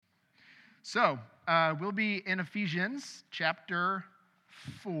So, we'll be in Ephesians chapter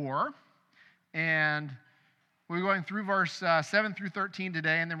 4, and we're going through verse 7 through 13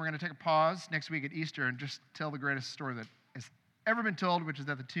 today, and then we're going to take a pause next week at Easter and just tell the greatest story that has ever been told, which is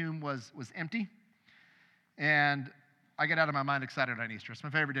that the tomb was empty. And I get out of my mind excited on Easter. It's my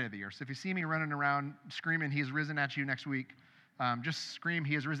favorite day of the year. So if you see me running around screaming, "He is risen" at you next week, just scream,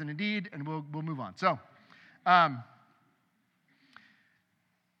 "He is risen indeed," and we'll move on.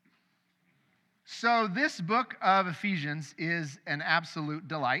 So this book of Ephesians is an absolute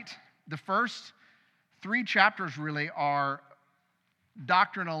delight. The first 3 chapters really are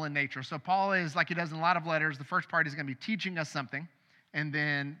doctrinal in nature. So Paul is, like he does in a lot of letters, the first part is going to be teaching us something. And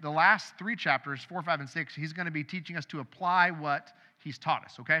then the last 3 chapters, 4, 5, and 6, he's going to be teaching us to apply what he's taught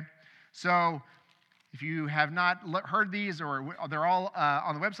us, okay? So if you have not heard these, or they're all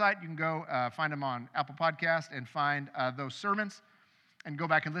on the website, you can go find them on Apple Podcast and find those sermons and go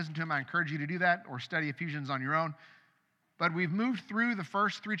back and listen to them. I encourage you to do that or study Ephesians on your own. But we've moved through the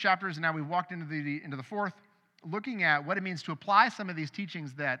first 3 chapters, and now we've walked into the fourth, looking at what it means to apply some of these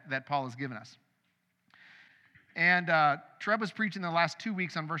teachings that Paul has given us. And Treb was preaching the last 2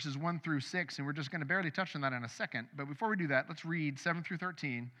 weeks on verses 1 through 6, and we're just going to barely touch on that in a second. But before we do that, let's read 7 through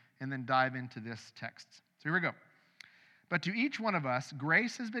 13 and then dive into this text. So here we go. "But to each one of us,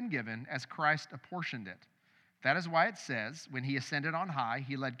 grace has been given as Christ apportioned it. That is why it says, when he ascended on high,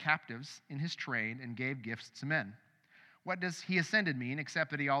 he led captives in his train and gave gifts to men. What does he ascended mean, except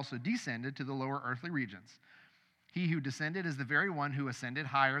that he also descended to the lower earthly regions? He who descended is the very one who ascended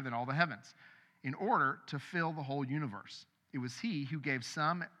higher than all the heavens, in order to fill the whole universe. It was he who gave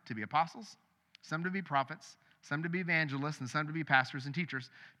some to be apostles, some to be prophets, some to be evangelists, and some to be pastors and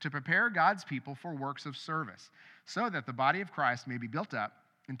teachers, to prepare God's people for works of service, so that the body of Christ may be built up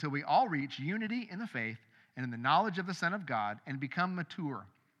until we all reach unity in the faith and in the knowledge of the Son of God, and become mature,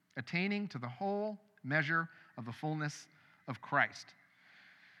 attaining to the whole measure of the fullness of Christ."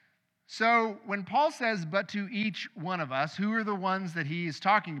 So when Paul says, "but to each one of us," who are the ones that he's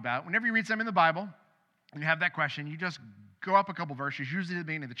talking about? Whenever you read something in the Bible and you have that question, you just go up a couple verses, usually at the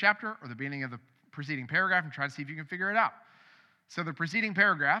beginning of the chapter or the beginning of the preceding paragraph, and try to see if you can figure it out. So the preceding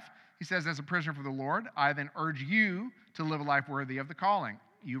paragraph, he says, "As a prisoner for the Lord, I then urge you to live a life worthy of the calling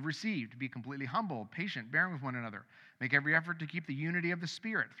you've received. Be completely humble, patient, bearing with one another. Make every effort to keep the unity of the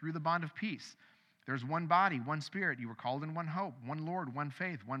Spirit through the bond of peace. There's one body, one Spirit. You were called in one hope, one Lord, one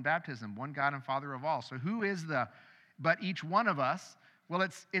faith, one baptism, one God and Father of all." So who is but each one of us? Well,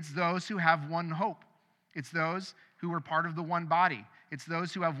 it's those who have one hope. It's those who are part of the one body. It's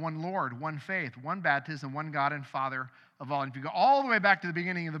those who have one Lord, one faith, one baptism, one God and Father of all. And if you go all the way back to the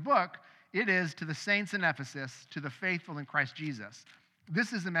beginning of the book, it is to the saints in Ephesus, to the faithful in Christ Jesus.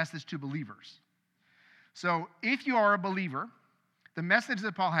 This is the message to believers. So if you are a believer, the message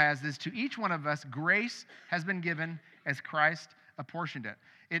that Paul has is, to each one of us, grace has been given as Christ apportioned it.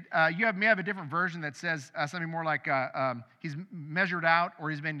 You may have a different version that says something more like he's measured out, or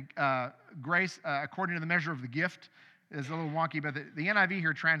he's been grace according to the measure of the gift. It's a little wonky, but the NIV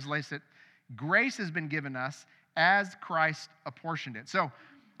here translates it, grace has been given us as Christ apportioned it. So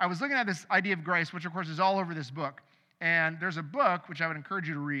I was looking at this idea of grace, which of course is all over this book. And there's a book, which I would encourage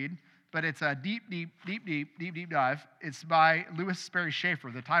you to read, but it's a deep dive. It's by Lewis Sperry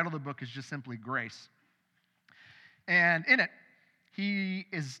Chafer. The title of the book is just simply Grace. And in it, he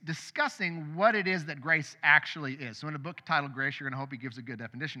is discussing what it is that grace actually is. So in a book titled Grace, you're going to hope he gives a good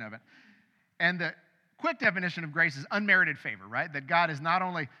definition of it. And the quick definition of grace is unmerited favor, right? That God is not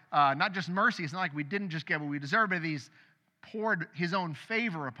only, not just mercy. It's not like we didn't just get what we deserved, but he's poured his own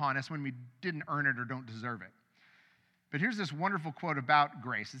favor upon us when we didn't earn it or don't deserve it. But here's this wonderful quote about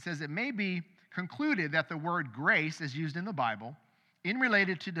grace. It says, "It may be concluded that the word grace, as used in the Bible, in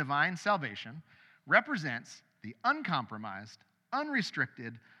related to divine salvation, represents the uncompromised,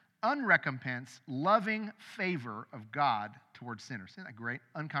 unrestricted, unrecompensed, loving favor of God towards sinners." Isn't that great?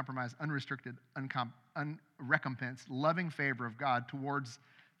 Uncompromised, unrestricted, unrecompensed, loving favor of God towards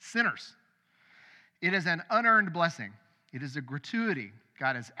sinners. "It is an unearned blessing. It is a gratuity.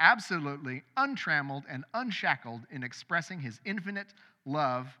 God is absolutely untrammeled and unshackled in expressing his infinite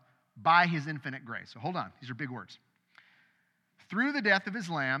love by his infinite grace." So hold on, these are big words. "Through the death of his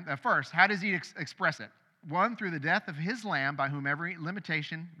lamb," first, how does he express it? 1, through the death of his lamb, by whom every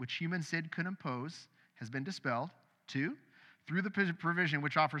limitation which human sin could impose has been dispelled. 2, through the provision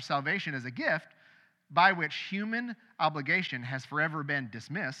which offers salvation as a gift, by which human obligation has forever been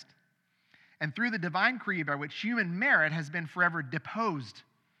dismissed. And through the divine creed, by which human merit has been forever deposed.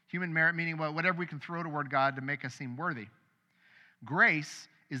 Human merit meaning whatever we can throw toward God to make us seem worthy. Grace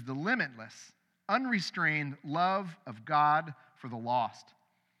is the limitless, unrestrained love of God for the lost.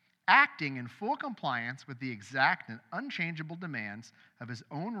 acting in full compliance with the exact and unchangeable demands of his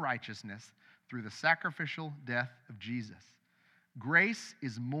own righteousness through the sacrificial death of Jesus. Grace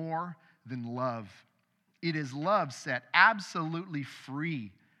is more than love. It is love set absolutely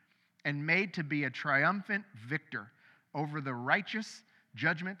free and made to be a triumphant victor over the righteous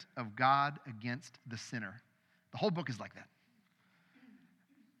judgment of God against the sinner. The whole book is like that.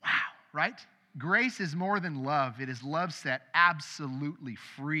 Wow, right? Grace is more than love. It is love set absolutely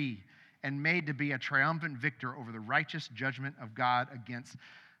free and made to be a triumphant victor over the righteous judgment of God against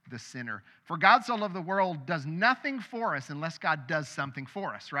the sinner. For God so loved the world does nothing for us unless God does something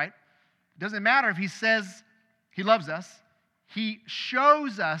for us, right? It doesn't matter if he says he loves us. He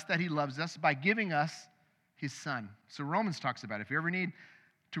shows us that he loves us by giving us his son. So Romans talks about it. If you ever need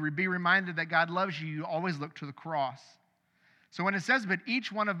to be reminded that God loves you, you always look to the cross. So when it says, but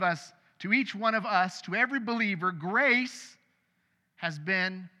each one of us, to every believer, grace has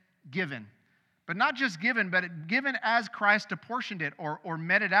been given. But not just given, but given as Christ apportioned it or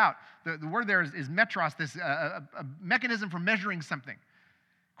meted out. The word there is metros, this a mechanism for measuring something.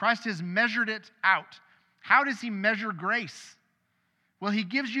 Christ has measured it out. How does he measure grace? Well, he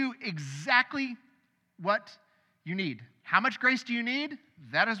gives you exactly what you need. How much grace do you need?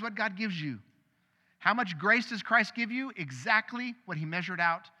 That is what God gives you. How much grace does Christ give you? Exactly what he measured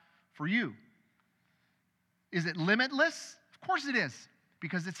out for you. Is it limitless? Of course it is,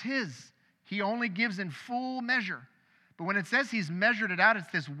 because it's his. He only gives in full measure. But when it says he's measured it out,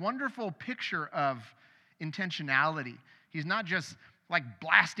 it's this wonderful picture of intentionality. He's not just like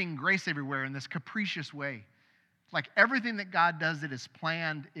blasting grace everywhere in this capricious way. Like everything that God does, it is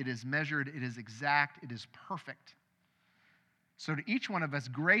planned, it is measured, it is exact, it is perfect. So to each one of us,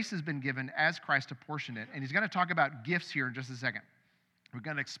 grace has been given as Christ apportioned it. And he's going to talk about gifts here in just a second. We're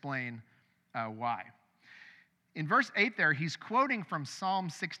going to explain why. In verse 8 there, he's quoting from Psalm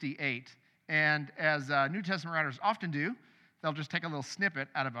 68. And as New Testament writers often do, they'll just take a little snippet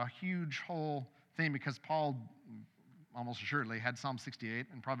out of a huge whole thing, because Paul almost assuredly had Psalm 68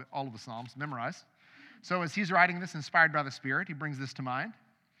 and probably all of the Psalms memorized. So as he's writing this, inspired by the Spirit, he brings this to mind.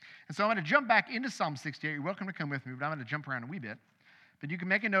 And so I'm going to jump back into Psalm 68. You're welcome to come with me, but I'm going to jump around a wee bit. But you can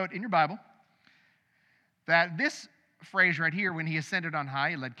make a note in your Bible that this phrase right here, when he ascended on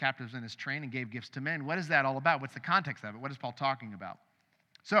high, he led captives in his train and gave gifts to men. What is that all about? What's the context of it? What is Paul talking about?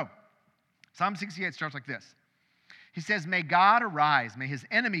 So, Psalm 68 starts like this. He says, may God arise, may his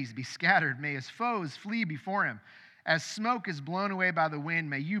enemies be scattered, may his foes flee before him. As smoke is blown away by the wind,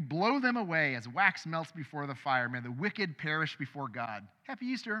 may you blow them away as wax melts before the fire. May the wicked perish before God. Happy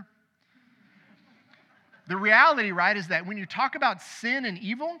Easter. The reality, right, is that when you talk about sin and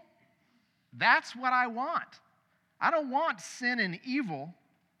evil, that's what I want. I don't want sin and evil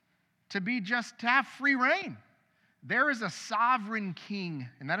to have free reign. There is a sovereign king,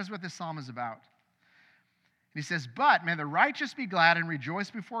 and that is what this psalm is about. And he says, but may the righteous be glad and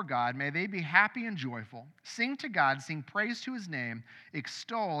rejoice before God. May they be happy and joyful. Sing to God, sing praise to his name.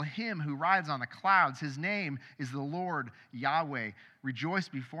 Extol him who rides on the clouds. His name is the Lord Yahweh. Rejoice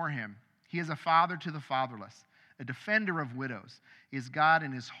before him. He is a father to the fatherless, a defender of widows. He is God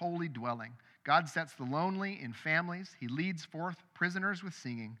in his holy dwelling. God sets the lonely in families. He leads forth prisoners with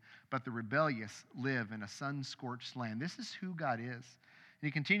singing, but the rebellious live in a sun-scorched land. This is who God is. And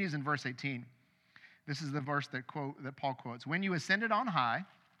he continues in verse 18. This is the verse that Paul quotes. When you ascended on high,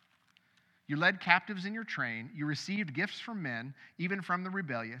 you led captives in your train. You received gifts from men, even from the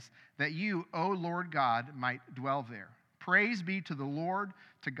rebellious, that you, O Lord God, might dwell there. Praise be to the Lord,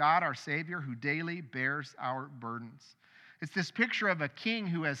 to God our Savior, who daily bears our burdens. It's this picture of a king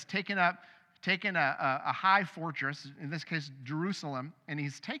who has taken a high fortress, in this case Jerusalem, and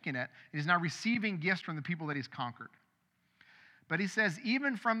he's taken it. He's now receiving gifts from the people that he's conquered. But he says,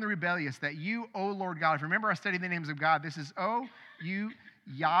 even from the rebellious, that you, O Lord God, if you remember our study of the names of God, this is, O you,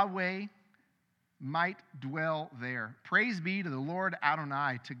 Yahweh, might dwell there. Praise be to the Lord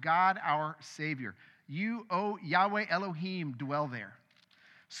Adonai, to God our Savior. You, O Yahweh Elohim, dwell there.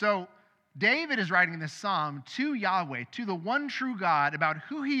 So David is writing this psalm to Yahweh, to the one true God, about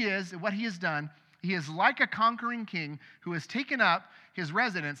who he is and what he has done. He is like a conquering king who has taken up his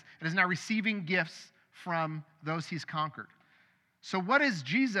residence and is now receiving gifts from those he's conquered. So what is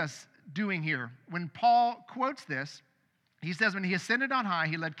Jesus doing here? When Paul quotes this, he says, when he ascended on high,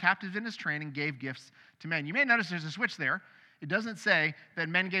 he led captives in his train and gave gifts to men. You may notice there's a switch there. It doesn't say that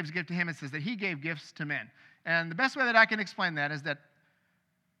men gave gifts to him. It says that he gave gifts to men. And the best way that I can explain that is that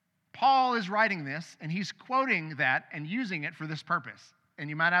Paul is writing this, and he's quoting that and using it for this purpose. And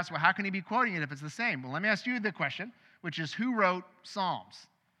you might ask, well, how can he be quoting it if it's the same? Well, let me ask you the question, which is, who wrote Psalms?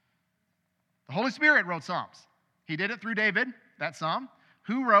 The Holy Spirit wrote Psalms. He did it through David, that psalm.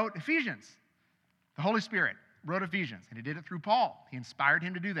 Who wrote Ephesians? The Holy Spirit wrote Ephesians, and he did it through Paul. He inspired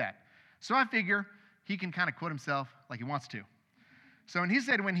him to do that. So I figure he can kind of quote himself like he wants to. So when he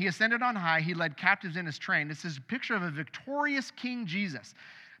said, when he ascended on high, he led captives in his train. This is a picture of a victorious King Jesus.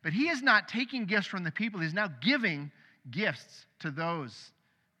 But he is not taking gifts from the people. He's now giving gifts to those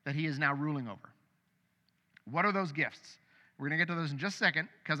that he is now ruling over. What are those gifts? We're going to get to those in just a second,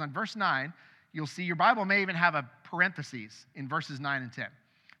 because on verse 9, you'll see your Bible may even have a parentheses in verses 9 and 10.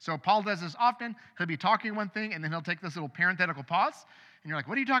 So Paul does this often. He'll be talking one thing, and then he'll take this little parenthetical pause. And you're like,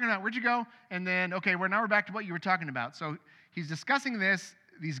 what are you talking about? Where'd you go? And then, okay, now we're back to what you were talking about. So he's discussing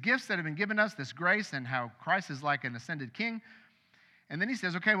these gifts that have been given us, this grace, and how Christ is like an ascended king. And then he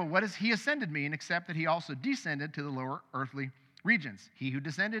says, okay, well, what does he ascended mean, except that he also descended to the lower earthly regions? He who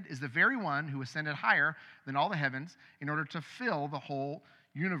descended is the very one who ascended higher than all the heavens in order to fill the whole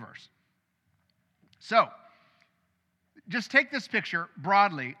universe. So, just take this picture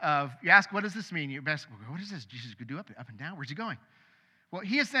broadly of, you ask, what does this mean? You ask, what does this Jesus could do up and down? Where's he going? Well,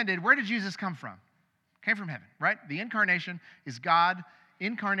 he ascended. Where did Jesus come from? Came from heaven, right? The incarnation is God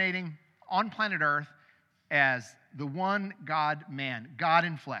incarnating on planet Earth as the one God man, God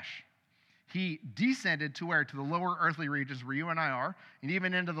in flesh. He descended to where? To the lower earthly regions where you and I are, and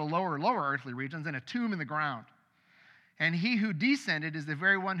even into the lower earthly regions, in a tomb in the ground. And he who descended is the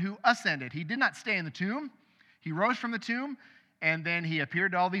very one who ascended. He did not stay in the tomb. He rose from the tomb, and then he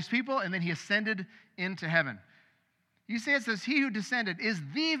appeared to all these people, and then he ascended into heaven. You see, it says, he who descended is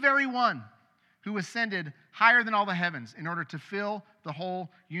the very one who ascended higher than all the heavens in order to fill the whole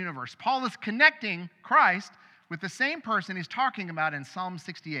universe. Paul is connecting Christ with the same person he's talking about in Psalm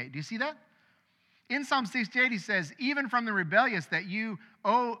 68. Do you see that? In Psalm 68, he says, even from the rebellious that you,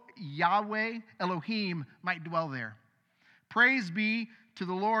 O Yahweh Elohim, might dwell there. Praise be to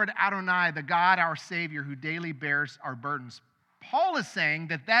the Lord Adonai, the God, our Savior, who daily bears our burdens. Paul is saying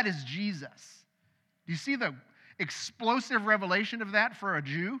that is Jesus. Do you see the explosive revelation of that for a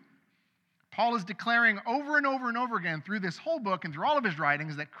Jew? Paul is declaring over and over and over again through this whole book and through all of his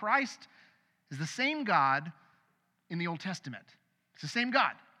writings that Christ is the same God in the Old Testament. It's the same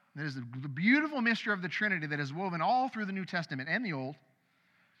God. That is the beautiful mystery of the Trinity that is woven all through the New Testament and the Old,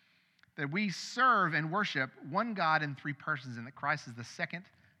 that we serve and worship one God in three persons, and that Christ is the second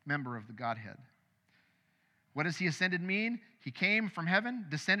member of the Godhead. What does he ascended mean? He came from heaven,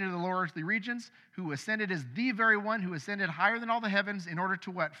 descended to the lower earthly regions. Who ascended is the very one who ascended higher than all the heavens in order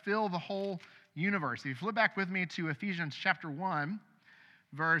to what? Fill the whole universe. If you flip back with me to Ephesians chapter 1,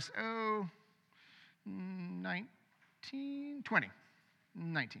 verse 19.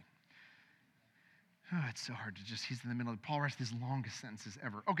 19. Oh, it's so hard to he's in the middle of, Paul writes these longest sentences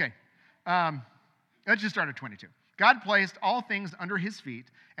ever. Okay, let's just start at 22. God placed all things under his feet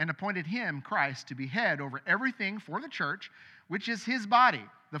and appointed him, Christ, to be head over everything for the church, which is his body,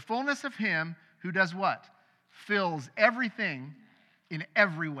 the fullness of him who does what? Fills everything in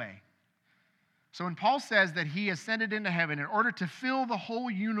every way. So when Paul says that he ascended into heaven in order to fill the whole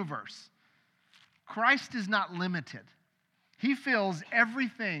universe, Christ is not limited. He fills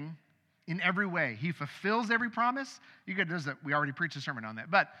everything in every way. He fulfills every promise. We already preached a sermon on that.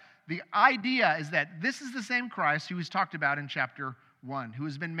 But the idea is that this is the same Christ who was talked about in chapter 1, who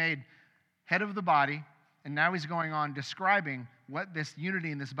has been made head of the body, and now he's going on describing what this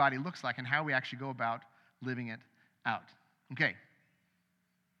unity in this body looks like and how we actually go about living it out. Okay.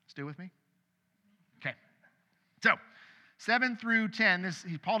 Stay with me? Okay. So, 7 through 10,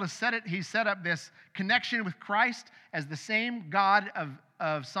 Paul has set up this connection with Christ as the same God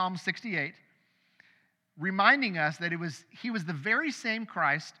of Psalm 68, reminding us that he was the very same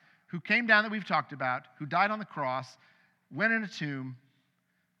Christ who came down that we've talked about, who died on the cross, went in a tomb,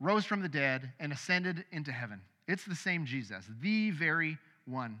 rose from the dead, and ascended into heaven. It's the same Jesus, the very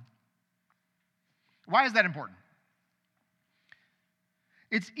one. Why is that important?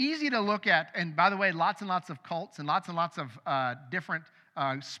 It's easy to look at, and by the way, lots and lots of cults and lots of different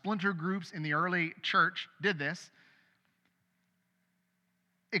splinter groups in the early church did this,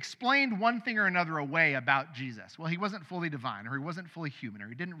 explained one thing or another away about Jesus. Well, he wasn't fully divine, or he wasn't fully human, or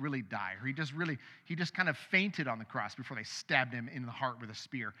he didn't really die, or he just kind of fainted on the cross before they stabbed him in the heart with a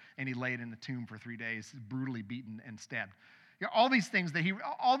spear, and he laid in the tomb for 3 days, brutally beaten and stabbed. You know, all these things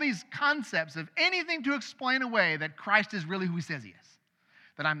all these concepts of anything to explain away that Christ is really who he says he is.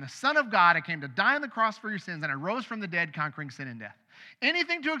 That I'm the Son of God, I came to die on the cross for your sins, and I rose from the dead, conquering sin and death.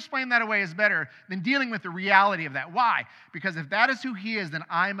 Anything to explain that away is better than dealing with the reality of that. Why? Because if that is who he is, then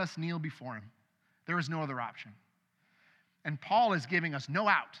I must kneel before him. There is no other option. And Paul is giving us no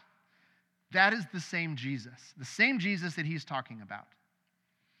out. That is the same Jesus that he's talking about.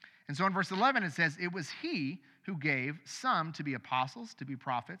 And so in verse 11 it says, it was he who gave some to be apostles, to be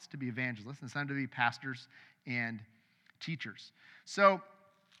prophets, to be evangelists, and some to be pastors and teachers. So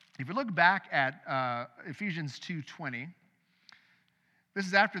if you look back at Ephesians 2:20, this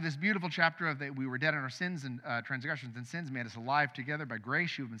is after this beautiful chapter of that we were dead in our sins and transgressions and sins, made us alive together by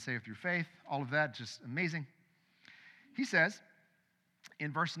grace. You have been saved through faith. All of that, just amazing. He says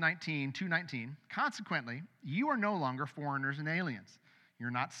in verse 19, 2:19, consequently, you are no longer foreigners and aliens.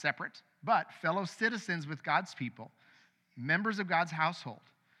 You're not separate, but fellow citizens with God's people, members of God's household,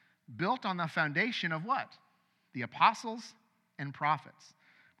 built on the foundation of what? The apostles and prophets,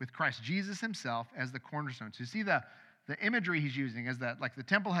 with Christ Jesus himself as the cornerstone. So you see the imagery he's using is that like the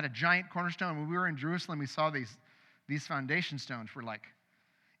temple had a giant cornerstone. When we were in Jerusalem, we saw these foundation stones were like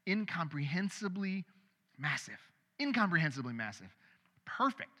incomprehensibly massive. Incomprehensibly massive.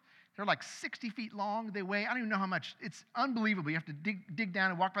 Perfect. They're like 60 feet long. They weigh, I don't even know how much. It's unbelievable. You have to dig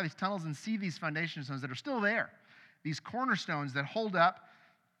down and walk by these tunnels and see these foundation stones that are still there. These cornerstones that hold up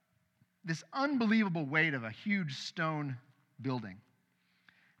this unbelievable weight of a huge stone building.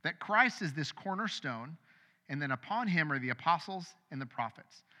 That Christ is this cornerstone, and then upon him are the apostles and the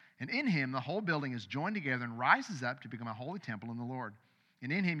prophets. And in him, the whole building is joined together and rises up to become a holy temple in the Lord.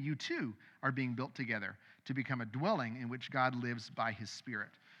 And in him, you too are being built together to become a dwelling in which God lives by his Spirit.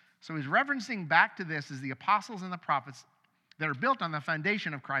 So he's referencing back to this as the apostles and the prophets that are built on the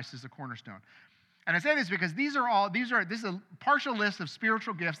foundation of Christ as the cornerstone. And I say this because this is a partial list of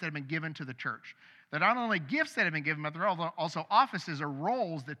spiritual gifts that have been given to the church. They're not only gifts that have been given, but they're also offices or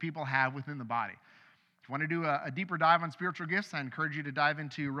roles that people have within the body. If you want to do a deeper dive on spiritual gifts, I encourage you to dive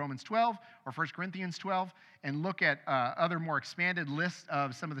into Romans 12 or 1 Corinthians 12 and look at other more expanded lists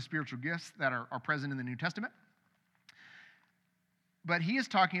of some of the spiritual gifts that are present in the New Testament. But he is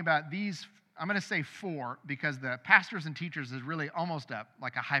talking about these, I'm going to say 4, because the pastors and teachers is really almost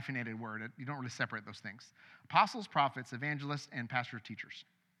like a hyphenated word. You don't really separate those things. Apostles, prophets, evangelists, and pastors, teachers.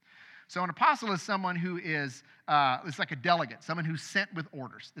 So an apostle is someone who is, it's like a delegate, someone who's sent with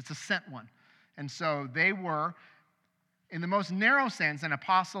orders. It's a sent one. And so they were, in the most narrow sense, an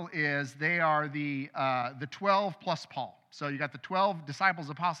apostle is, they are the 12 plus Paul. So you got the 12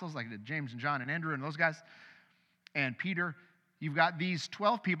 disciples, apostles, like James and John and Andrew and those guys, and Peter. You've got these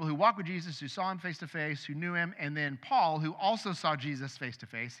 12 people who walked with Jesus, who saw him face to face, who knew him, and then Paul, who also saw Jesus face to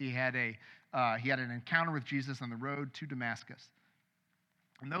face. He had an encounter with Jesus on the road to Damascus.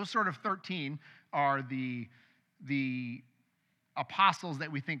 And those sort of 13 are the apostles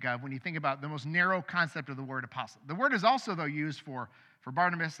that we think of when you think about the most narrow concept of the word apostle. The word is also, though, used for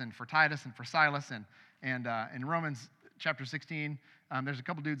Barnabas and for Titus and for Silas, and in Romans chapter 16, there's a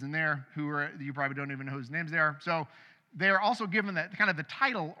couple dudes in there you probably don't even know whose names they are. So they're also given that kind of the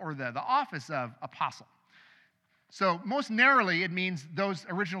title or the office of apostle. So most narrowly, it means those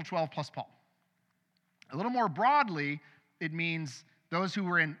original 12 plus Paul. A little more broadly, it means those who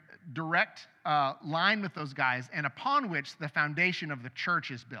were in direct line with those guys and upon which the foundation of the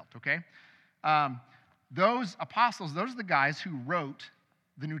church is built, okay? Those apostles, those are the guys who wrote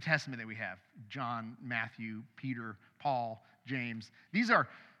the New Testament that we have. John, Matthew, Peter, Paul, James. These are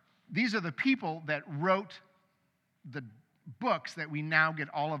the people that wrote the books that we now get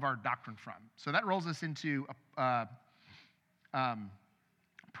all of our doctrine from. So that rolls us into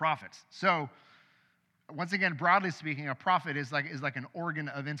prophets. So once again, broadly speaking, a prophet is like an organ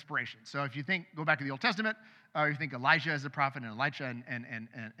of inspiration. So if you go back to the Old Testament, you think Elijah is a prophet, and Elisha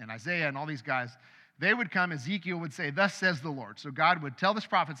and Isaiah and all these guys, they would come, Ezekiel would say, thus says the Lord. So God would tell this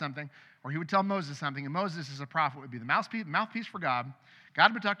prophet something, or he would tell Moses something, and Moses as a prophet would be the mouthpiece for God.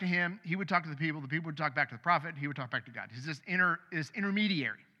 God would talk to him, he would talk to the people would talk back to the prophet, he would talk back to God. He's this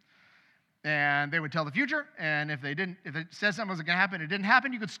intermediary. And they would tell the future, and if it said something was going to happen, it didn't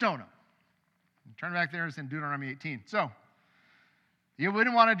happen, you could stone them. Turn back there, it's in Deuteronomy 18. So, you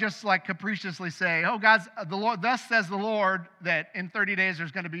wouldn't want to just like capriciously say, oh, thus says the Lord that in 30 days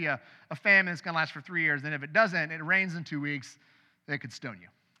there's going to be a famine that's going to last for 3 years, and if it doesn't, it rains in 2 weeks, they could stone you,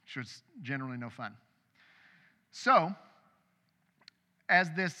 which is generally no fun. So, as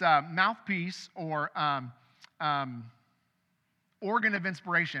this mouthpiece or organ of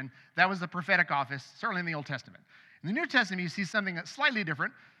inspiration, that was the prophetic office, certainly in the Old Testament. In the New Testament, you see something that's slightly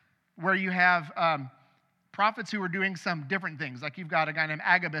different, where you have prophets who are doing some different things. Like you've got a guy named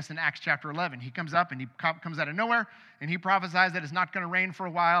Agabus in Acts chapter 11. He comes up and he comes out of nowhere, and he prophesies that it's not going to rain for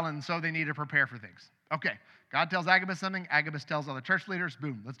a while, and so they need to prepare for things. Okay, God tells Agabus something. Agabus tells all the church leaders,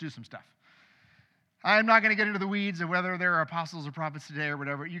 boom, let's do some stuff. I'm not going to get into the weeds of whether there are apostles or prophets today or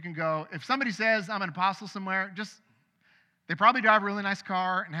whatever. You can go, if somebody says I'm an apostle somewhere, they probably drive a really nice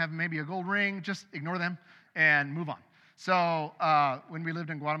car and have maybe a gold ring, just ignore them and move on. So when we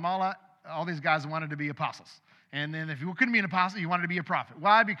lived in Guatemala, all these guys wanted to be apostles. And then if you couldn't be an apostle, you wanted to be a prophet.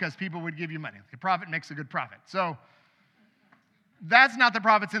 Why? Because people would give you money. A prophet makes a good prophet. So that's not the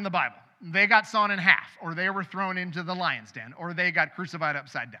prophets in the Bible. They got sawn in half, or they were thrown into the lion's den, or they got crucified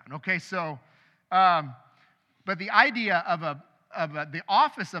upside down. Okay, so, but the idea of the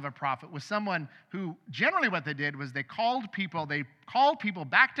office of a prophet was someone who generally what they did was they called people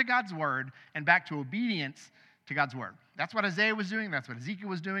back to God's word and back to obedience to God's word. That's what Isaiah was doing. That's what Ezekiel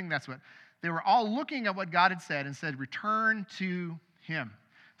was doing. That's what they were all looking at what God had said and said, return to him.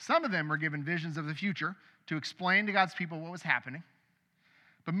 Some of them were given visions of the future to explain to God's people what was happening.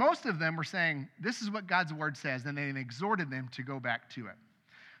 But most of them were saying, this is what God's word says, and they exhorted them to go back to it.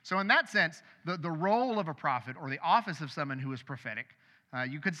 So in that sense, the role of a prophet or the office of someone who is prophetic,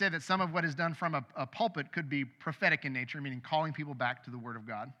 you could say that some of what is done from a pulpit could be prophetic in nature, meaning calling people back to the word of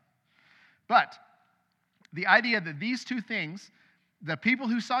God. But the idea that these two things, the people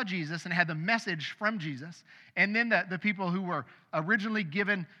who saw Jesus and had the message from Jesus, and then the people who were originally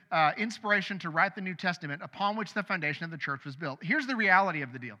given inspiration to write the New Testament upon which the foundation of the church was built. Here's the reality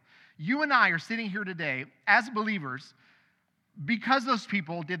of the deal. You and I are sitting here today as believers because those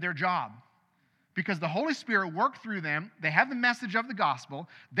people did their job. Because the Holy Spirit worked through them. They have the message of the gospel.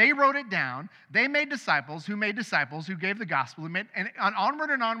 They wrote it down. They made disciples who gave the gospel, and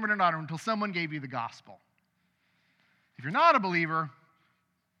onward and onward and onward until someone gave you the gospel. If you're not a believer,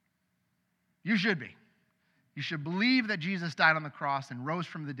 you should be. You should believe that Jesus died on the cross and rose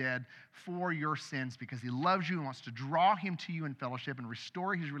from the dead for your sins because he loves you and wants to draw him to you in fellowship and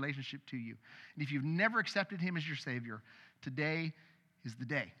restore his relationship to you. And if you've never accepted him as your Savior, today is the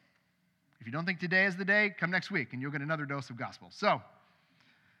day. If you don't think today is the day, come next week and you'll get another dose of gospel. So,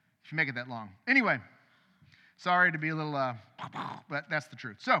 if you make it that long. Anyway, sorry to be a little, but that's the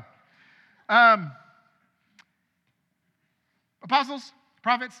truth. So, apostles,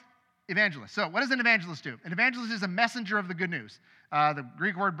 prophets, evangelists. So what does an evangelist do? An evangelist is a messenger of the good news. The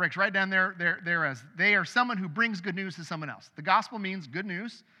Greek word breaks right down there as they are someone who brings good news to someone else. The gospel means good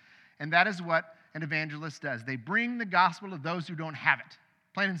news, and that is what an evangelist does. They bring the gospel to those who don't have it,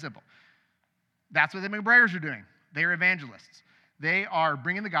 plain and simple. That's what the McBrayers are doing. They are evangelists. They are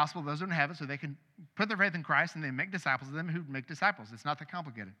bringing the gospel to those who don't have it so they can put their faith in Christ and they make disciples of them who make disciples. It's not that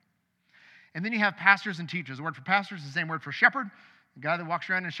complicated. And then you have pastors and teachers. The word for pastor is the same word for shepherd, the guy that walks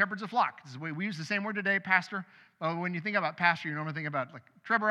around and shepherds a flock. This is the way we use the same word today, pastor. When you think about pastor, you normally think about like Trevor